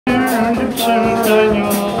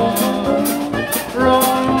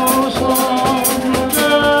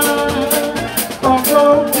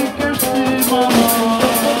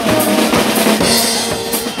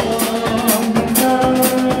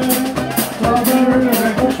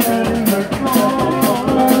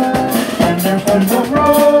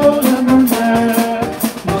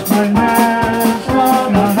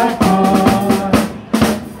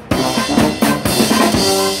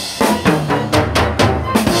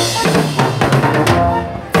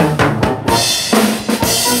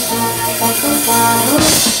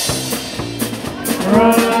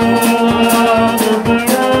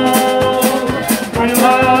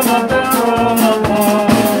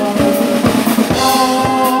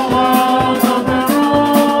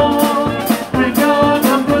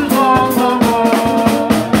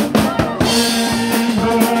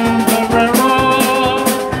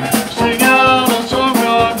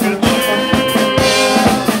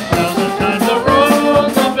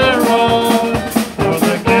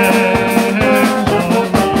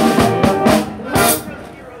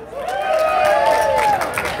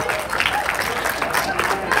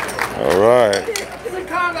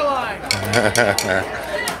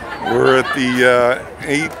We're at the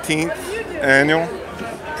 18th annual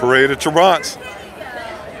Parade of Trabants.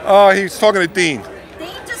 Oh, he's talking to Dean. Dean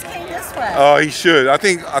just came this way. Oh, he should. I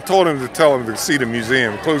think I told him to tell him to see the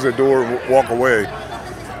museum, close the door, walk away,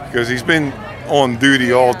 because he's been on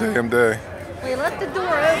duty all damn day. We left the door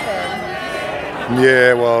open.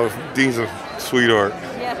 Yeah, well, Dean's a sweetheart.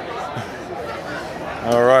 Yeah.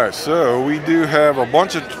 All right, so we do have a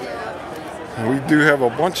bunch of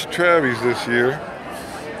Trabbies this year.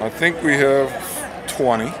 I think we have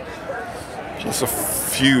 20, just a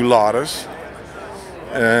few Lottas,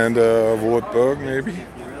 and a Wartburg maybe.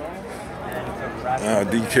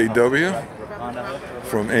 DKW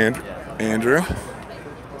from Andrew.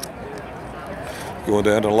 Going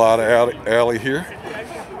down to a lot of alley here.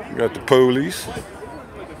 We got the police.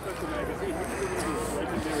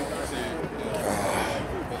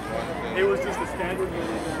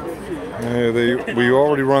 Yeah, we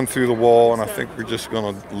already run through the wall, and I think we're just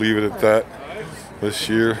going to leave it at that this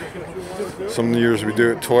year. Some years we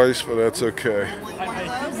do it twice, but that's okay.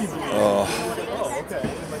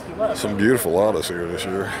 Some beautiful Lottas here this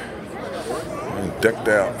year, and decked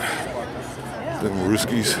out. Them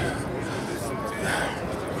Ruskies.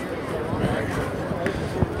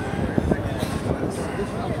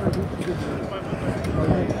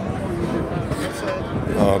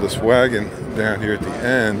 This wagon down here at the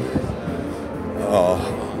end,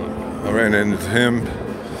 I ran into him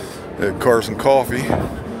at Carson Coffee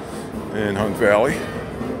in Hunt Valley,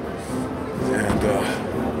 and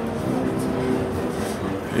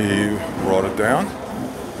he brought it down.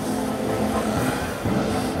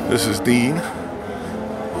 This is Dean.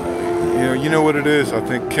 You know what it is? I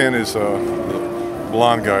think Ken is the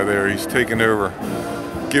blonde guy there. He's taking over,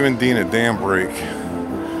 giving Dean a damn break.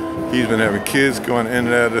 He's been having kids going in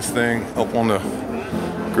and out of this thing, up on the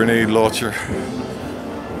grenade launcher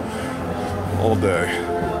all day.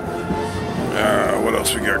 What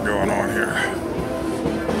else we got going on here?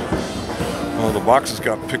 Well, the boxes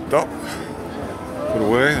got picked up, put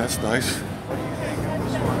away. That's nice.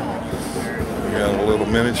 We got a little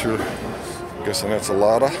miniature. Guessing that's a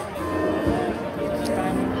Lotta.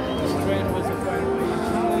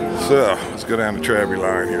 So let's go down the Trabbie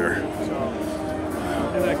line here.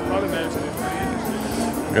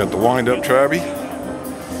 We got the wind-up Trabbie.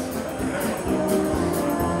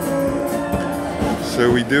 So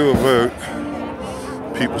we do a vote,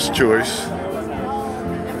 people's choice,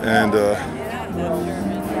 and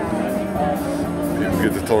people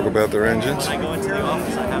get to talk about their engines. When I go into the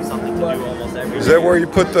office, I have something to do almost every day. Is that where you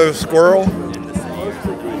put the squirrel?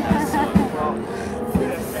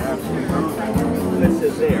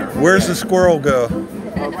 Where's the squirrel go?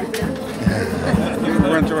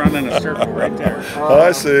 Runs around in a circle right there. Oh,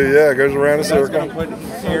 I see. Yeah, it goes around a circle.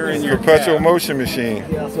 Here in your Perpetual motion machine.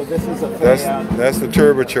 Yeah, so this is a That's the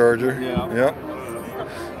turbocharger. Yeah. Yep.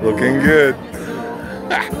 Looking good.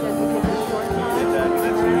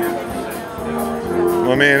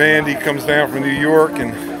 My man Andy comes down from New York,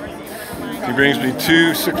 and he brings me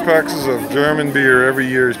 2 6-packs of German beer every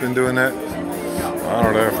year. He's been doing that, I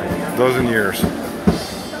don't know, for a dozen years.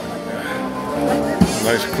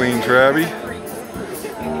 Nice clean Trabbie.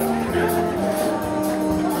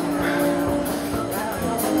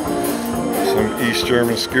 Some East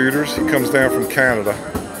German scooters. He comes down from Canada.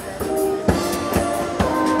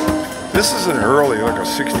 This is an early, like a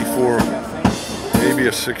 64, maybe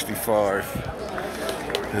a 65.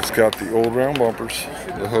 It's got the old round bumpers,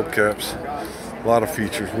 the hubcaps, a lot of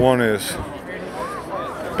features. One is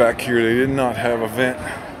Back here, they did not have a vent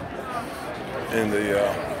in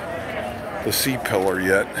the C-pillar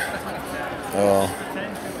yet.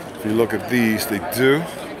 If you look at these, they do.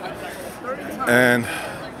 And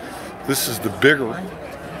this is the bigger one.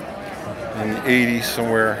 In the 80s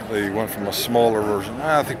somewhere, they went from a smaller version,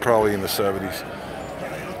 I think probably in the 70s,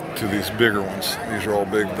 to these bigger ones. These are all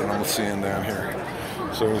big that I'm seeing down here.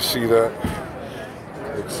 So you see that?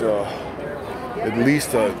 It's at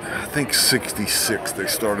least, I think 66 they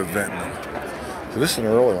started venting them. So this is an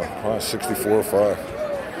early one, 64 or 5.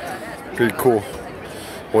 Pretty cool.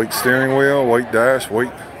 White steering wheel, white dash,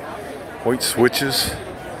 white switches.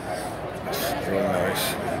 Really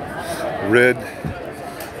nice. Red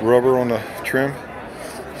rubber on the trim.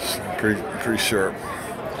 Pretty sharp.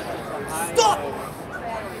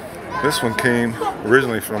 This one came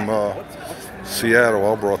originally from Seattle.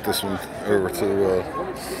 I brought this one over to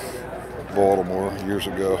Baltimore years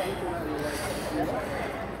ago.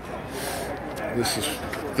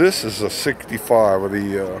 This is a 65 of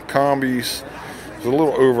the combis. There's a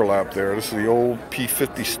little overlap there. This is the old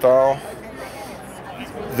P50 style.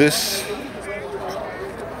 This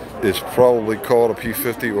is probably called a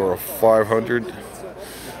P50 or a 500.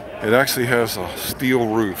 It actually has a steel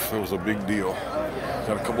roof. That was a big deal.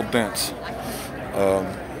 Got a couple dents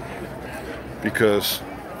because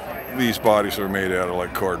these bodies are made out of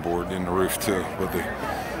like cardboard in the roof too. But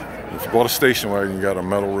if you bought a station wagon, you got a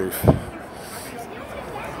metal roof.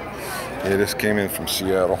 Yeah, this came in from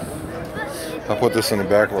Seattle. I put this in the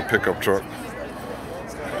back of a pickup truck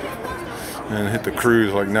and hit the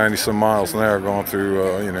cruise like 90 some miles an hour going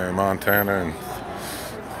through you know, Montana and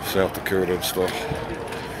South Dakota and stuff.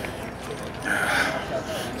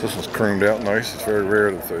 This one's chromed out nice. It's very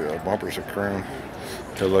rare that the bumpers are chromed.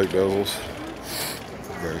 Headlight bezels,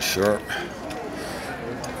 very sharp.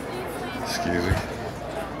 Excuse me.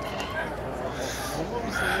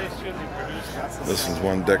 This one's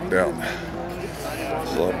one decked out.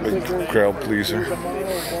 It's a big crowd pleaser.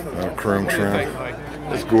 Chrome trim.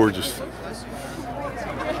 It's gorgeous.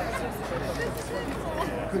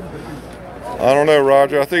 I don't know,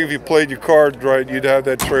 Roger. I think if you played your cards right, you'd have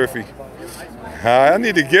that trophy. I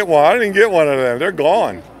need to get one. I didn't get one of them. They're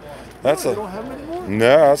gone. That's a no.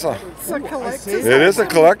 That's a. It's a collector's It is a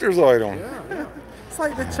collector's item. Yeah. It's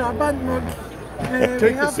like the Trabant mug.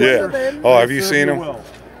 We have one of them. Oh, have you seen them?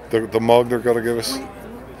 The mug they're gonna give us.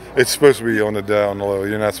 It's supposed to be on the down low.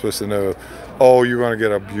 You're not supposed to know. Oh, you're gonna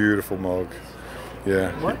get a beautiful mug.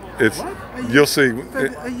 Yeah. What? It's. What? You'll see.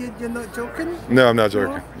 You're not joking? No, I'm not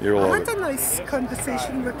joking. You'll I love had it. a nice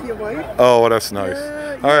conversation with your wife. Oh, well, that's nice.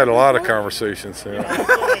 Yeah, I had a lot of conversations. Yeah.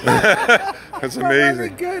 That's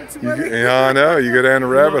amazing. Very good. Yeah, I know. You go down the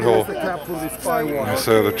rabbit hole. One.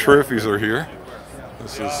 So the trophies are here.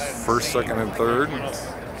 This is first, second, and third.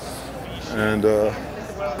 And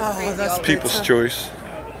Oh, that's People's better. Choice.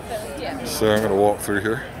 So I'm going to walk through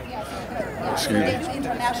here. Excuse me.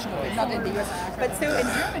 International, not in the US. But still in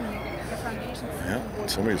Germany. Yeah,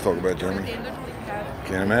 somebody's talking about Germany.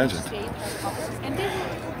 Can't imagine. And then,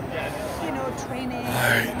 you know, training.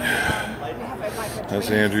 That's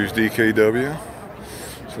Andrew's DKW.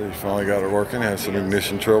 So he finally got it working. Had some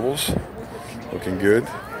ignition troubles. Looking good.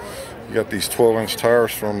 You got these 12-inch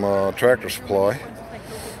tires from Tractor Supply.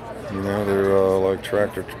 You know, they're like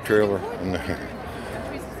tractor trailer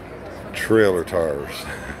trailer tires.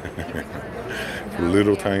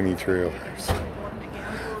 Little tiny trailers.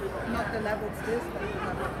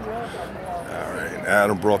 Alright,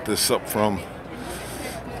 Adam brought this up from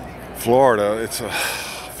Florida. It's a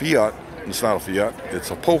Fiat. It's not a Fiat,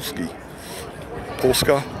 it's a Polski.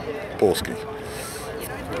 Polski.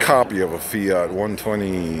 Copy of a Fiat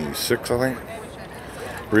 126, I think.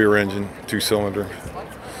 Rear engine, 2-cylinder.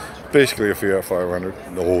 Basically a Fiat 500,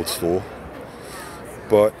 the old school.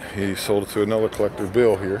 But he sold it to another collector,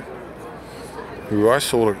 Bill here, who I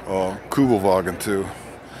sold a Kugelwagen to,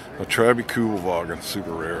 a Trabi Kugelwagen,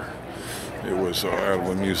 super rare. It was out of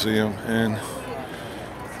a museum in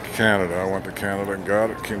Canada. I went to Canada and got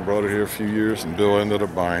it, brought it here a few years, and Bill ended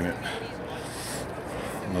up buying it.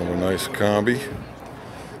 Another nice combi.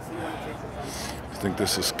 I think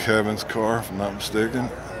this is Kevin's car, if I'm not mistaken.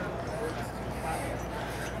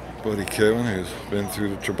 Buddy Kevin, who's been through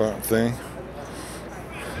the Trabant thing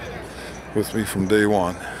with me from day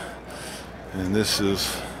one. And this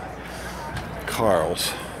is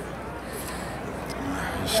Kyle's.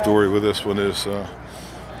 The story with this one is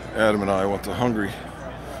Adam and I went to Hungary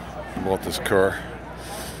and bought this car.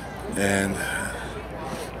 And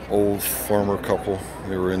old farmer couple,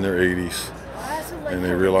 they were in their 80s. And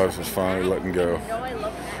they realized it was finally letting go.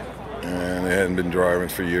 And they hadn't been driving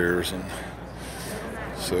for years. And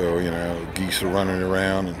So, you know, geese are running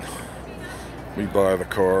around, and we buy the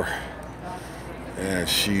car, and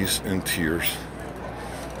she's in tears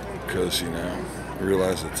because, you know,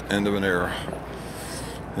 realize it's end of an era.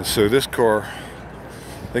 And so this car,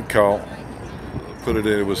 I think Kyle put it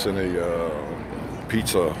in, it was in a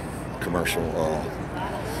pizza commercial,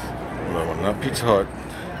 not Pizza Hut,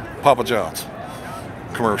 Papa John's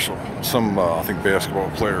commercial. Some, I think, basketball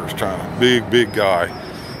player was trying to, big guy,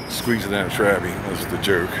 squeeze it in a Trabby. That's the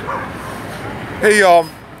joke. Hey,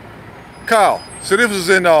 Kyle, so this was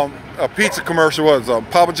in a pizza commercial, was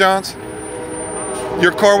Papa John's?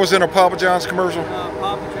 Your car was in a Papa John's commercial?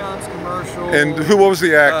 Papa John's commercial. And what was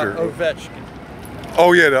the actor? Ovechkin.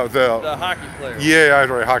 Oh yeah, The hockey player. yeah, I was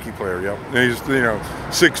right, hockey player. Yep. And he's, you know,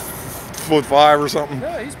 6'5" or something.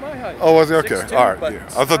 No, he's my height. Oh, was he? Okay. 6'2", All right. but Yeah.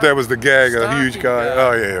 I thought that was the gag, a huge stocky guy. guy.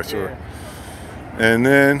 Oh yeah, sure. And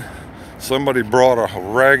then somebody brought a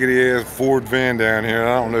raggedy ass Ford van down here.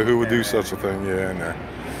 I don't know who would do such a thing. Yeah,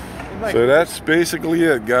 no. So that's basically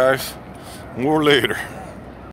it, guys. More later.